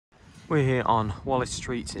We're here on Wallis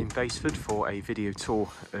Street in Basford for a video tour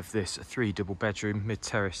of this 3 double bedroom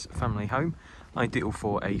mid-terrace family home, ideal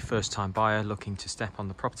for a first time buyer looking to step on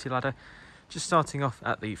the property ladder. Just starting off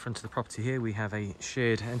at the front of the property here, we have a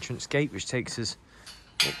shared entrance gate which takes us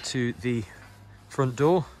up to the front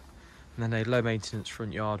door, and then a low maintenance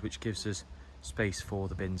front yard which gives us space for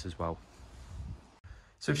the bins as well.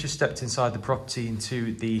 So we've just stepped inside the property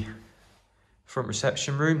into the front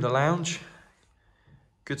reception room, the lounge.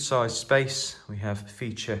 Good sized space. We have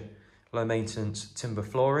feature low maintenance timber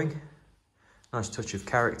flooring, nice touch of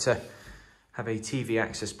character. Have a TV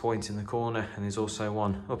access point in the corner, and there's also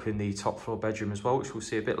one up in the top floor bedroom as well, which we'll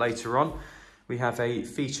see a bit later on. We have a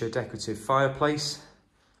feature decorative fireplace,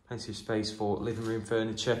 plenty of space for living room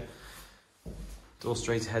furniture. Door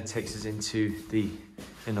straight ahead takes us into the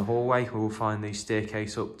inner hallway, where we'll find the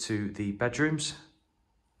staircase up to the bedrooms.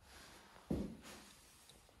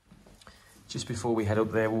 Just before we head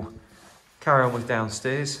up there, we'll carry on with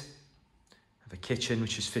downstairs. Have a kitchen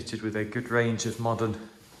which is fitted with a good range of modern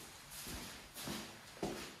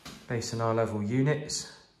base and eye level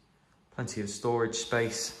units, plenty of storage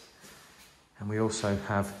space, and we also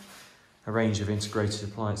have a range of integrated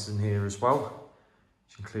appliances in here as well,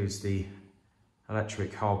 which includes the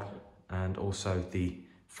electric hob and also the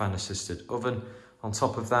fan assisted oven. On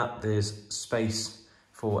top of that, there's space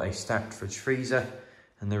for a stacked fridge freezer,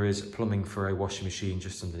 and there is plumbing for a washing machine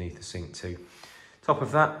just underneath the sink too. Top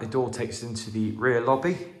of that, the door takes us into the rear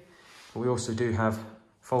lobby, but we also do have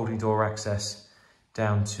folding door access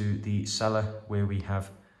down to the cellar, where we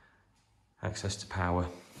have access to power.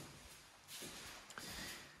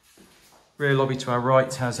 Rear lobby to our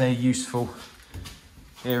right has a useful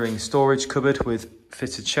earring storage cupboard with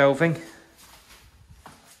fitted shelving.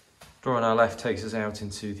 Door on our left takes us out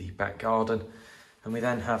into the back garden, and we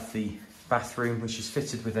then have the bathroom, which is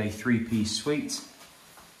fitted with a 3-piece suite.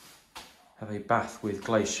 Have a bath with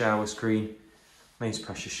glazed shower screen, mains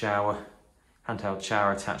pressure shower, handheld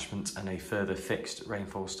shower attachment, and a further fixed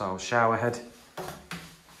rainfall style shower head.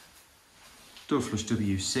 Door flush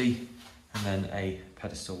WC, and then a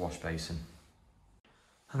pedestal wash basin.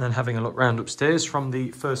 And then having a look round upstairs, from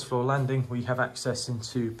the first floor landing we have access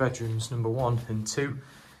into bedrooms number 1 and 2. You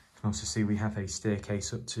can also see we have a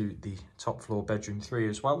staircase up to the top floor bedroom 3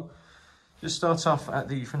 as well. Just start off at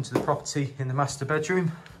the front of the property in the master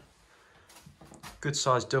bedroom. Good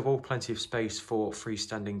sized double, plenty of space for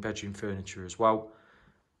freestanding bedroom furniture as well.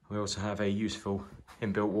 We also have a useful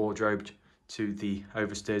inbuilt wardrobe to the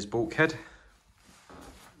overstairs bulkhead.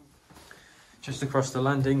 Just across the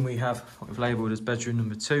landing we have what we've labelled as bedroom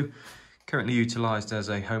number 2, currently utilised as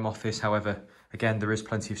a home office. However, again, there is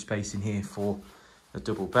plenty of space in here for a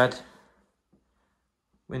double bed.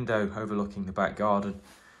 Window overlooking the back garden,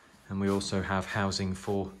 and we also have housing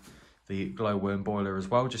for the glowworm boiler as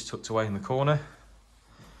well, just tucked away in the corner.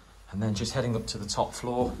 And then just heading up to the top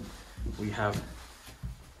floor, we have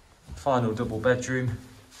final double bedroom,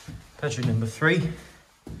 bedroom number 3.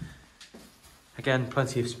 Again,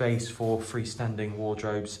 plenty of space for freestanding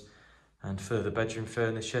wardrobes and further bedroom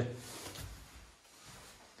furniture.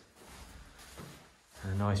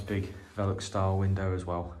 And a nice big Velux style window as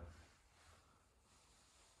well.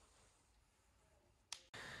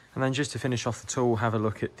 And then just to finish off the tour, we'll have a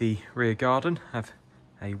look at the rear garden. Have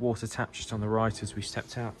a water tap just on the right as we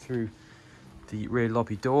stepped out through the rear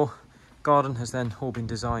lobby door. Garden has then all been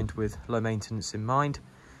designed with low maintenance in mind.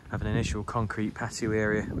 Have an initial concrete patio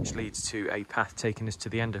area which leads to a path taking us to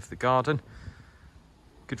the end of the garden.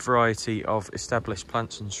 Good variety of established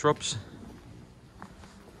plants and shrubs.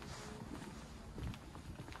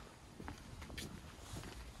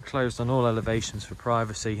 Closed on all elevations for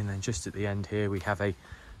privacy, and then just at the end here we have a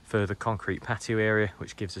further concrete patio area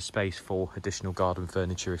which gives us space for additional garden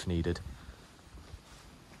furniture if needed.